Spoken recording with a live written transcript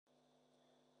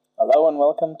Hello and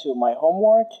welcome to my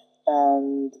homework,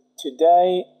 and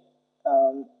today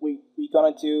we're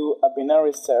gonna do a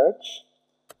binary search,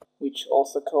 which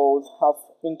also called half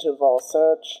interval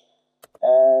search,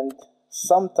 and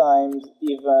sometimes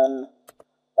even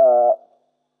a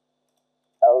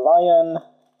lion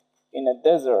in a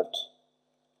desert.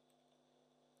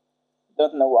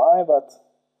 Don't know why, but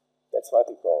that's what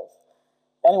it calls.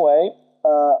 Anyway,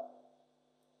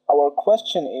 our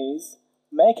question is,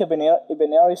 make a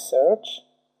binary search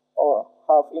or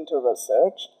half interval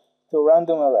search to a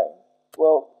random array.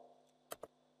 Well,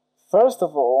 first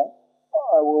of all,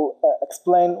 I will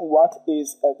explain what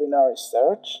is a binary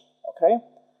search. Okay,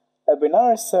 a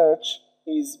binary search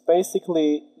is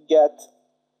basically get,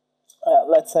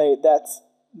 let's say that's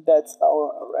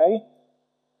our array.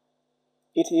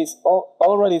 It is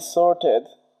already sorted,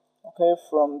 okay,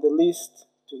 from the least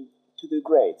to the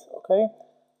great, okay.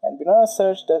 And binary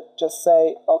search that just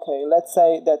say, okay, let's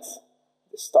say that's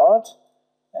the start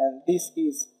and this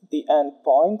is the end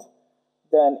point.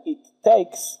 Then it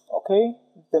takes, okay,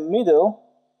 the middle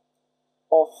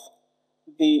of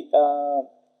the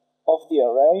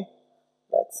array.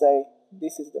 Let's say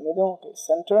this is the middle, okay,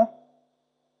 center.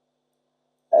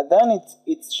 And then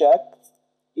it's checked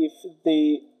if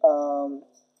the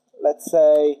let's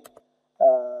say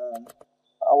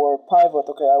our pivot,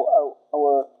 okay,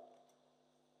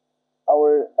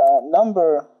 our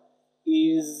number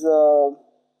is I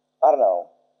don't know,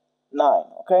 9,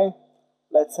 okay.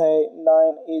 Let's say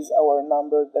 9 is our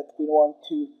number that we want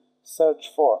to search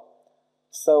for.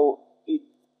 So it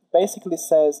basically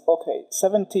says, okay,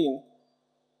 17,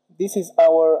 this is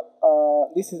our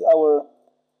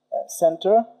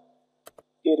center,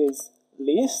 it is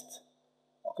least,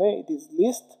 okay, it is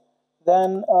least,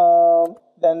 then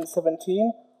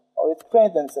 17, or it's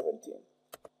greater than 17.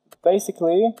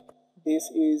 Basically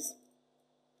this is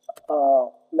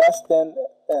less than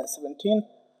 17,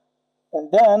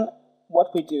 and then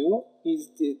what we do is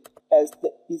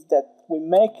that we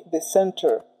make the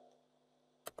center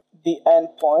the end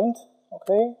point,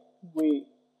 okay. We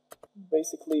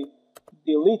basically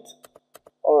delete,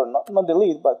 or not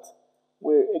delete, but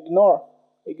we're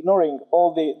ignoring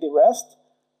all the rest,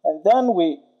 and then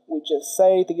we just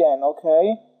say it again,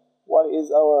 okay, what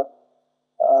is our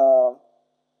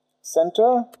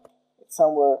center? It's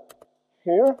somewhere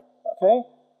here, okay.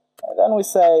 And then we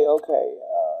say, okay,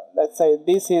 let's say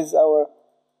this is our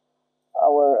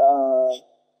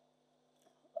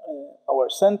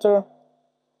center.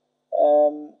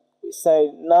 We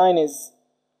say 9 is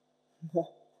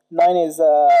 9 is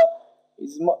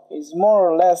more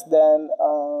or less than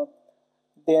our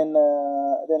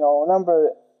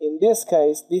number. In this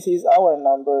case, this is our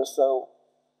number, so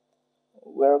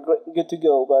we're good to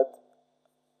go. But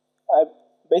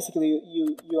basically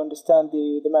you understand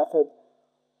the method,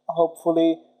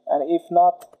 hopefully, and if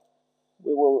not,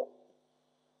 we will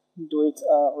do it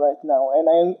right now. And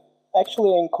I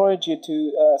actually encourage you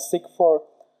to seek for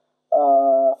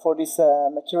this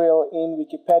material in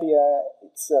Wikipedia.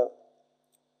 It's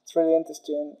really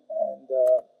interesting, and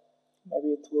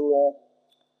maybe it will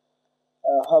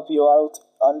help you out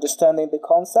understanding the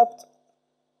concept.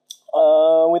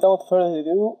 Without further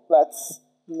ado, let's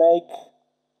make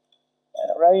an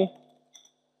array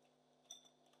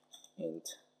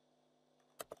int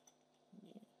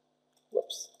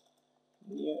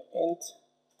new int,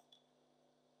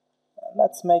 and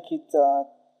let's make it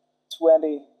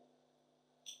 20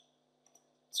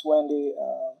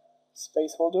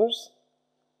 space holders.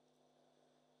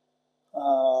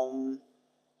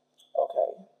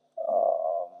 Okay,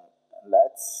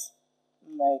 let's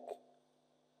make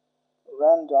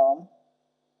random.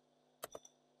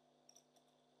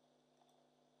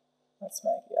 Let's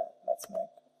make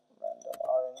random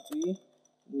RNG,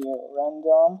 new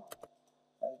random,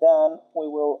 and then we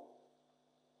will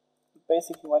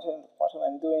basically what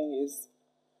I'm doing is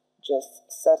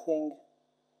just setting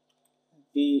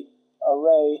the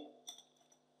array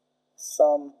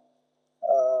some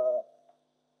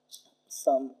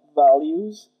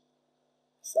values,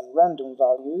 some random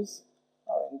values.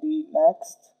 RND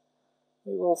next,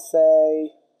 we will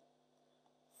say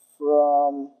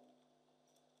from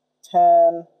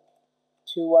 10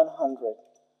 to 100.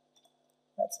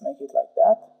 Let's make it like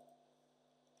that,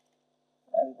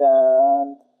 and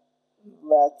then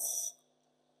let's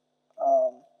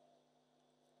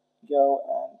go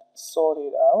and sort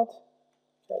it out.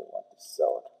 Okay, we want to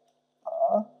sort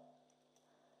R,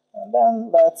 and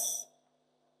then let's,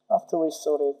 after we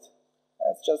sort it,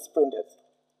 let's just print it.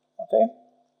 Okay,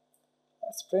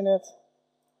 let's print it,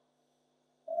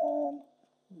 and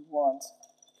want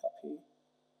copy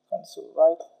console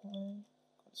right,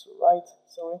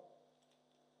 sorry,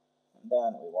 and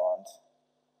then we want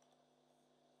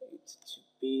it to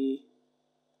be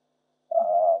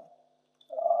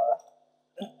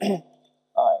I.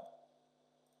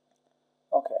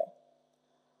 Okay,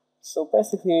 so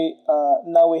basically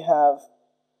now we have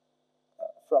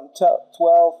from 12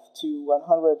 to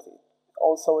 100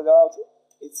 all sorted out.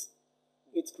 It's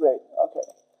great. Okay,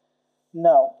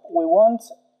 now we want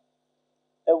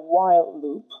a while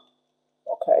loop.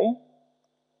 Okay,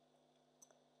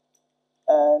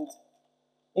 and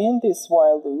in this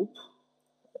while loop,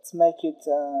 let's make it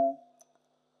an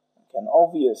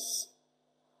obvious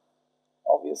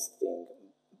thing.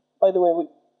 By the way,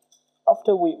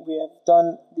 after we have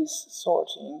done this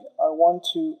sorting, I want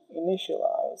to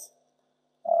initialize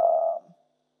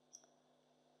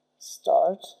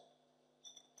start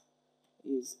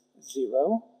is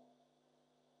 0.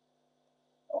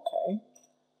 Okay,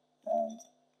 and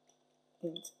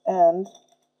int end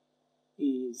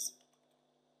is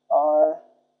our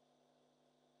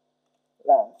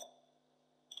length.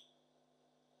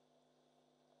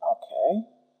 Okay,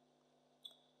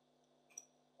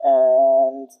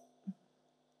 and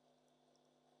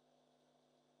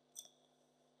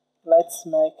let's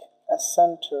make a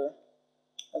center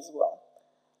as well.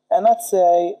 And let's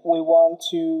say we want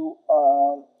to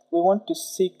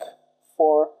search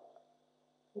for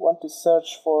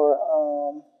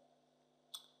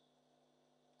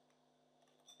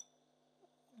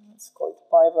let's call it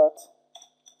pivot.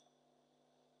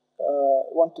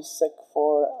 Want to seek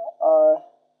for R6.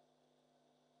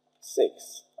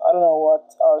 I don't know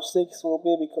what R6 will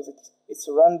be because it's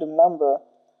a random number,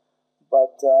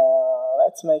 but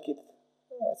let's make it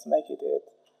it,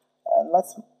 and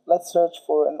let's search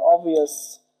for an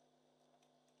obvious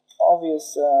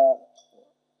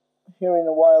here in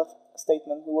a while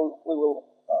statement. We will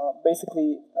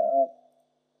basically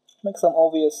make some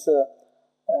obvious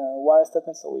while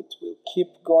statement, so it will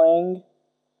keep going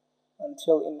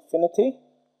until infinity.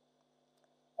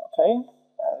 Okay,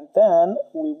 and then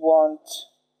we want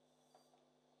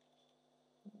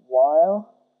while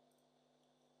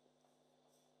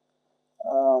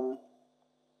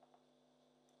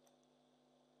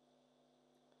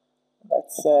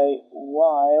let's say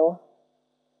while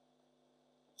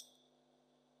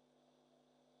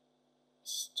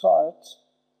start,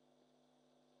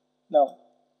 no,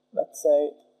 let's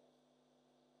say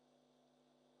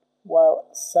while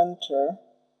center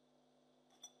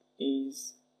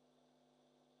is,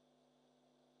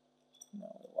 no,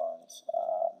 we want,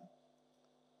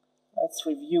 let's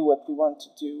review what we want to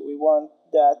do. We want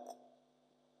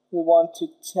to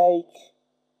take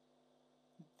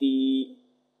the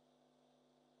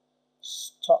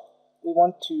start, we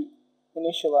want to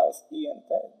initialize the end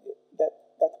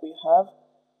that we have.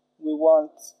 We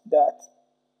want that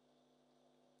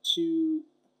to,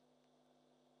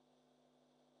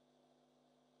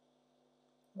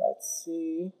 let's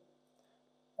see,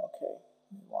 okay,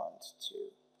 we want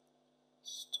to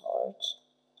start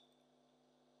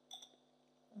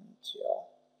until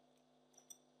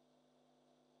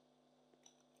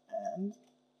end.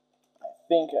 I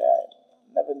think I've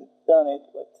never done it,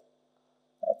 but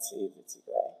let's see if it's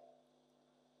okay.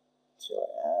 Till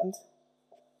end.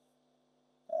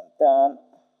 And then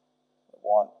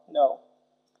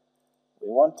we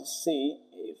want to see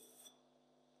if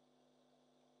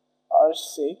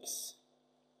R6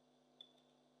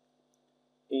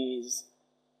 is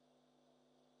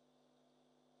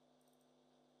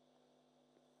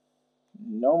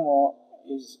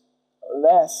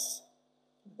less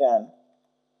than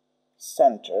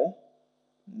center,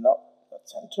 not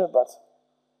center, but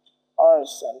R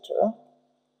center.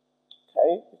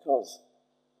 Okay, because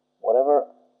whatever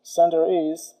center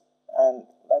is, and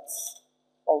let's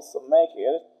also make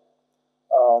it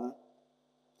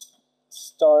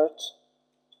start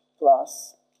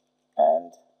plus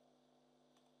end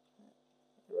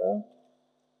 0.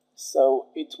 So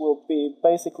it will be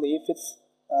basically, if it's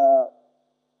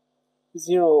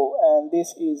 0 and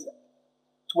this is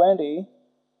 20,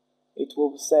 it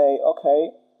will say,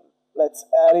 okay, let's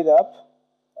add it up,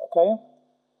 okay,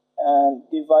 and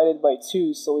divide it by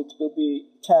 2, so it will be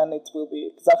 10. It will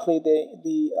be exactly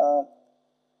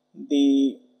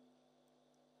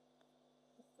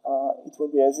it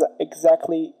will be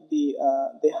exactly the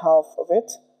half of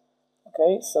it.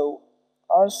 Okay, so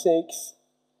R6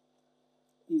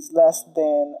 is less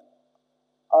than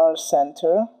R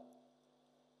center.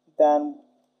 Then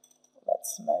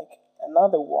let's make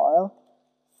another while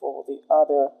for the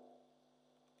other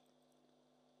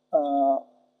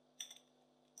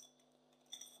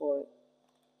for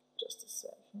just a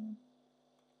second,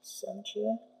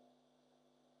 center.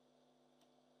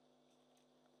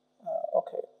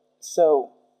 Okay,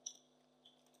 so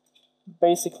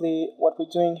basically what we're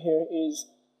doing here is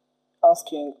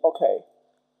asking, okay,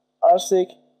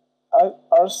 R6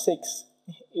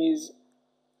 is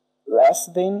less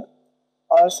than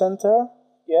R center.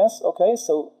 Yes, okay,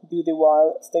 so do the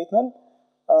while statement.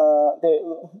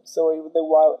 The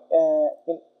while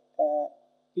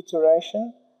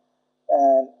iteration,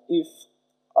 and if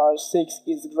R6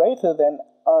 is greater than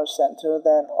R center,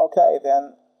 then okay,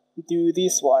 then do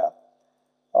this while.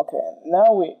 Okay,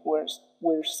 now we're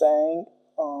saying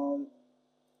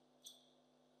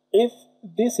if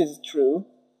this is true,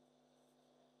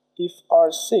 if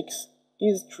R6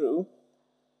 is true,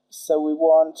 so we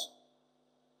want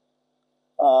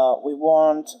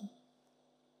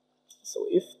so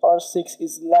if R6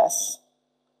 is less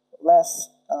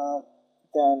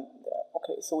than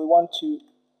okay, so we want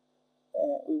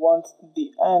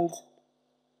the end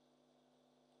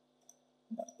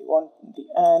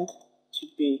to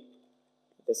be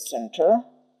the center,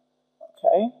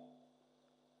 okay,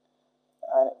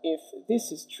 and if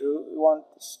this is true, we want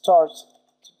the start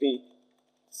to be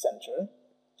the center,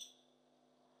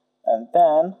 and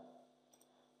then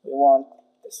we want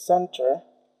the center,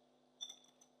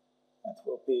 that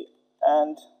will be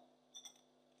end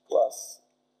plus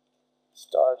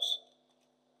start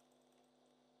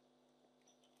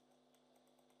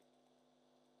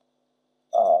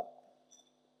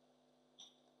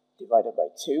divided by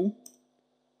 2,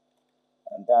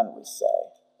 and then we say,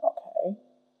 okay,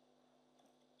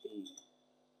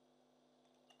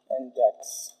 the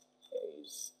index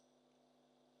is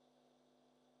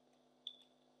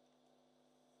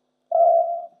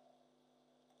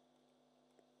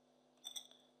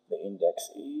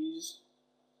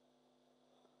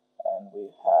and we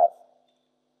have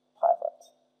pivot,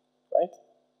 right?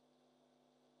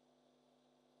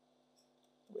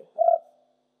 We have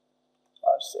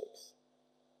R6.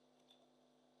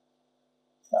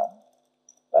 Now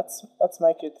let's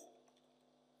make it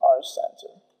R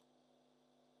center.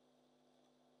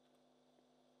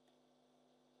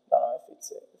 Don't know if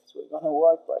it's gonna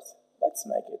work, but let's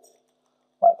make it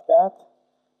like that.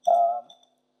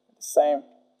 The same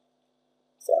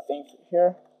thing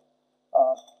here,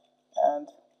 and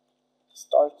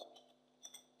start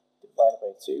divided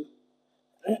by 2,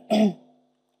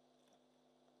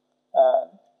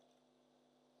 and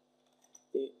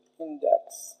the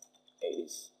index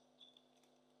is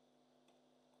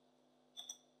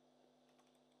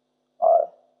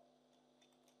R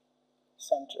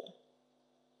center.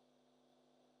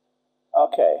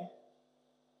 Okay.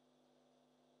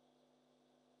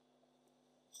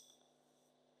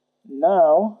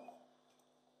 Now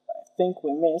I think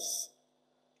we miss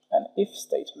an if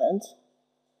statement.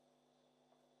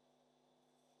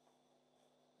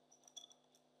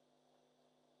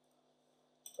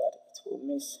 But it will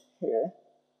miss here.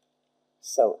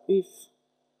 So if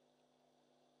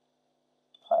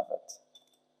pivot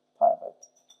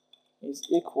is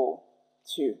equal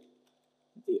to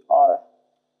the R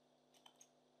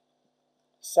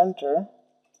center,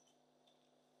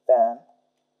 then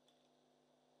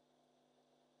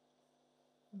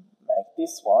make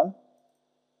this one,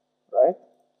 right?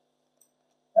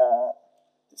 The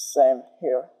same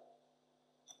here.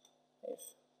 If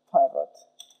pivot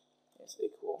is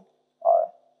equal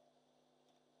R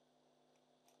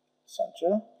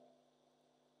center,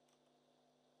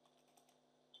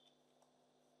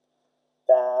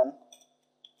 then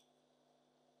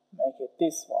make it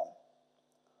this one.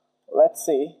 Let's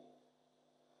see.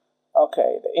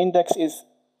 Okay, the index is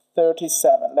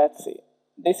 37. Let's see.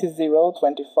 This is 0,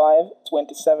 25,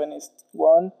 27 is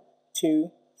 1,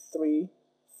 2, 3,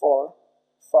 4,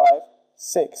 5,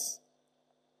 6.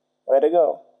 Way to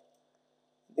go.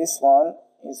 This one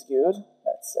is good.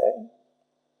 Let's say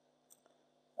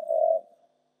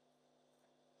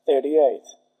 38.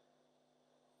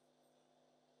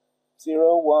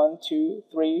 0, 1, 2,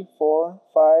 3, 4,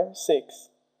 5, 6.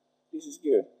 This is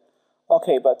good.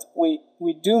 Okay, but we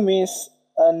do miss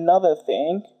another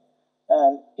thing,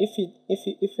 and if we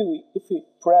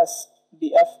press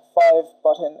the F5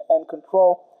 button and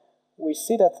control, we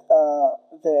see that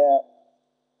the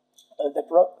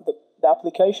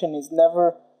application is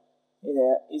never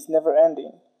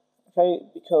ending. Okay,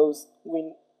 because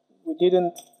we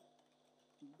didn't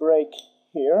break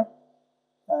here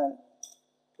and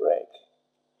break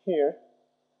here,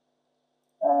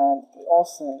 and we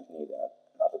also need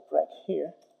another break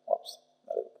here. Oops,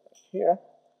 another break here,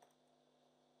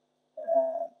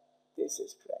 and this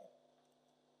is great.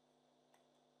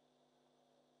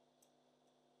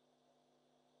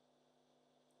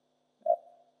 Yep.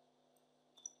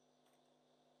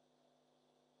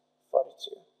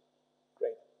 42.